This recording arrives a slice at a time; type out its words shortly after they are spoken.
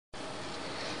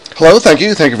Hello, thank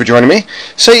you for joining me.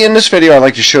 So in this video I'd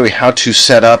like to show you how to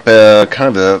set up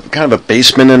kind of a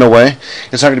basement in a way.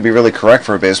 It's not going to be really correct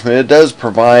for a basement. It does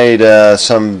provide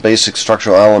some basic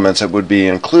structural elements that would be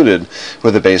included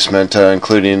with a basement,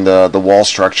 including the wall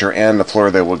structure and the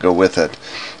floor that would go with it.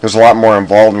 There's a lot more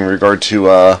involved in regard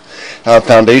to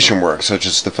foundation work, such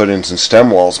as the footings and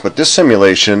stem walls, but this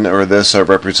simulation, or this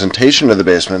representation of the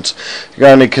basements, is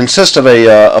going to consist of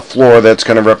a floor that's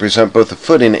going to represent both a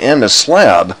footing and a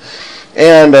slab.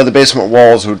 And the basement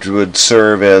walls would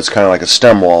serve as kind of like a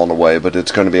stem wall in a way, but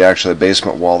it's going to be actually a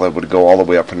basement wall that would go all the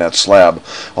way up from that slab,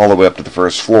 all the way up to the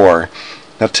first floor.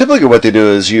 Now typically what they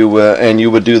do is and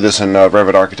you would do this in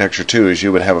Revit architecture too, is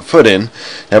you would have a footing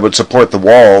that would support the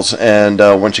walls, and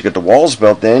once you get the walls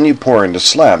built, then you pour into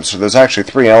slabs. So there's actually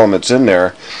three elements in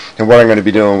there, and what I'm going to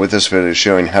be doing with this video is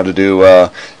showing how to do,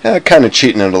 kind of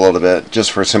cheating it a little bit,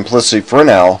 just for simplicity for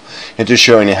now, and just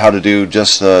showing you how to do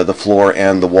just the floor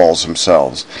and the walls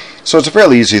themselves. So it's a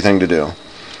fairly easy thing to do.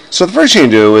 So the first thing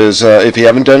you do is, if you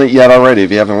haven't done it yet already,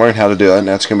 if you haven't learned how to do it, and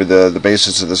that's going to be the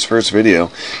basis of this first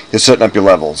video, is setting up your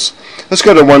levels. Let's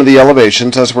go to one of the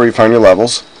elevations. That's where you find your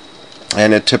levels,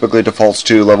 and it typically defaults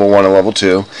to level 1 and level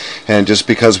 2. And just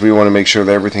because we want to make sure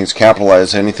that everything's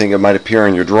capitalized, anything that might appear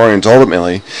in your drawings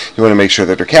ultimately, you want to make sure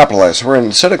that they're capitalized. So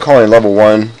instead of calling level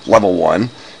 1,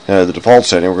 the default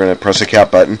setting, we're going to press the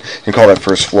cap button and call that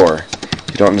first floor.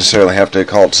 You don't necessarily have to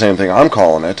call it the same thing I'm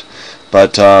calling it,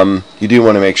 but you do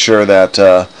want to make sure that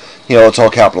it's all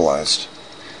capitalized.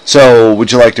 So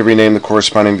would you like to rename the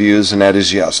corresponding views? And that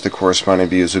is yes. The corresponding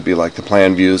views would be like the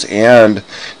plan views and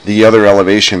the other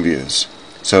elevation views.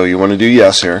 So you want to do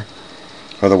yes here.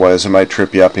 Otherwise it might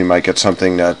trip you up. You might get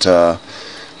something that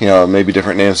maybe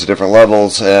different names at different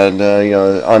levels, and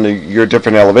on your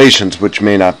different elevations, which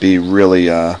may not be really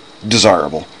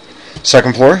desirable.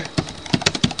 Second floor.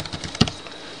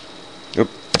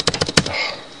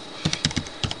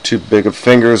 Too big of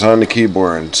fingers on the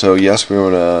keyboard. So yes, we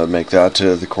want to make that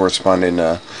to the corresponding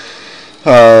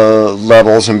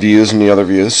levels and views and the other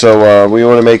views. So we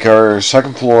want to make our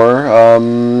second floor.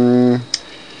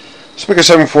 Let's make our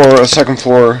second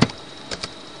floor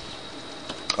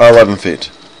 11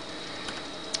 feet.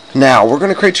 Now we're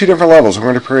going to create two different levels. We're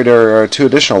going to create our two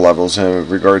additional levels in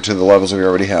regard to the levels we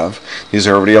already have. These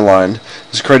are already aligned.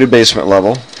 Let's create a basement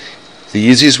level. The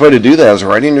easiest way to do that is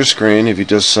right in your screen. If you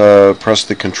just press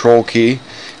the Control key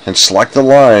and select the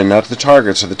line, not the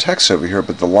targets or the text over here,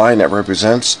 but the line that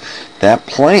represents that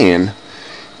plane,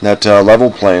 that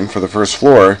level plane for the first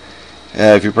floor.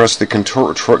 If you press the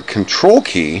Control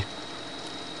key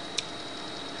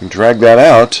and drag that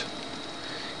out,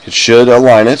 it should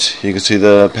align it. You can see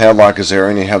the padlock is there,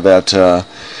 and you have that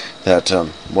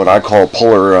what I call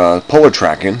polar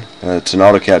tracking. It's an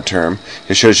AutoCAD term.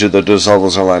 It shows you that those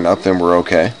levels are lined up, then we're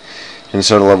okay. And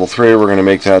so to level 3, we're going to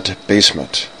make that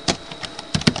basement.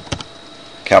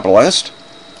 Capitalized.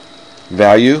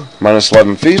 Value, minus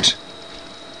 11 feet.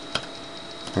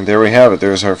 And there we have it.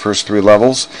 There's our first 3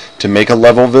 levels to make a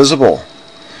level visible.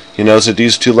 You notice that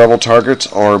these 2 level targets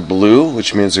are blue,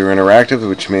 which means they're interactive,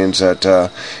 which means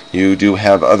that you do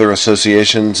have other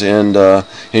associations in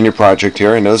your project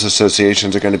here, and those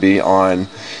associations are going to be on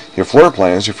your floor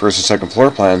plans, your first and second floor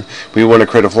plan. We want to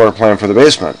create a floor plan for the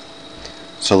basement.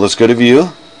 So let's go to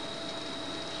View,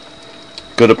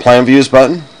 go to Plan Views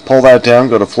button, pull that down,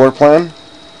 go to Floor Plan,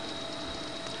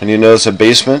 and you notice a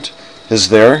basement is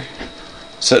there,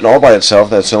 sitting all by itself.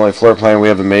 That's the only floor plan we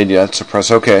haven't made yet, so press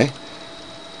OK.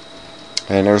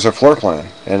 And there's our floor plan,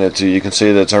 and you can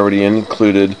see that it's already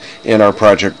included in our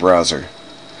project browser.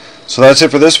 So that's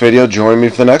it for this video. Join me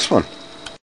for the next one.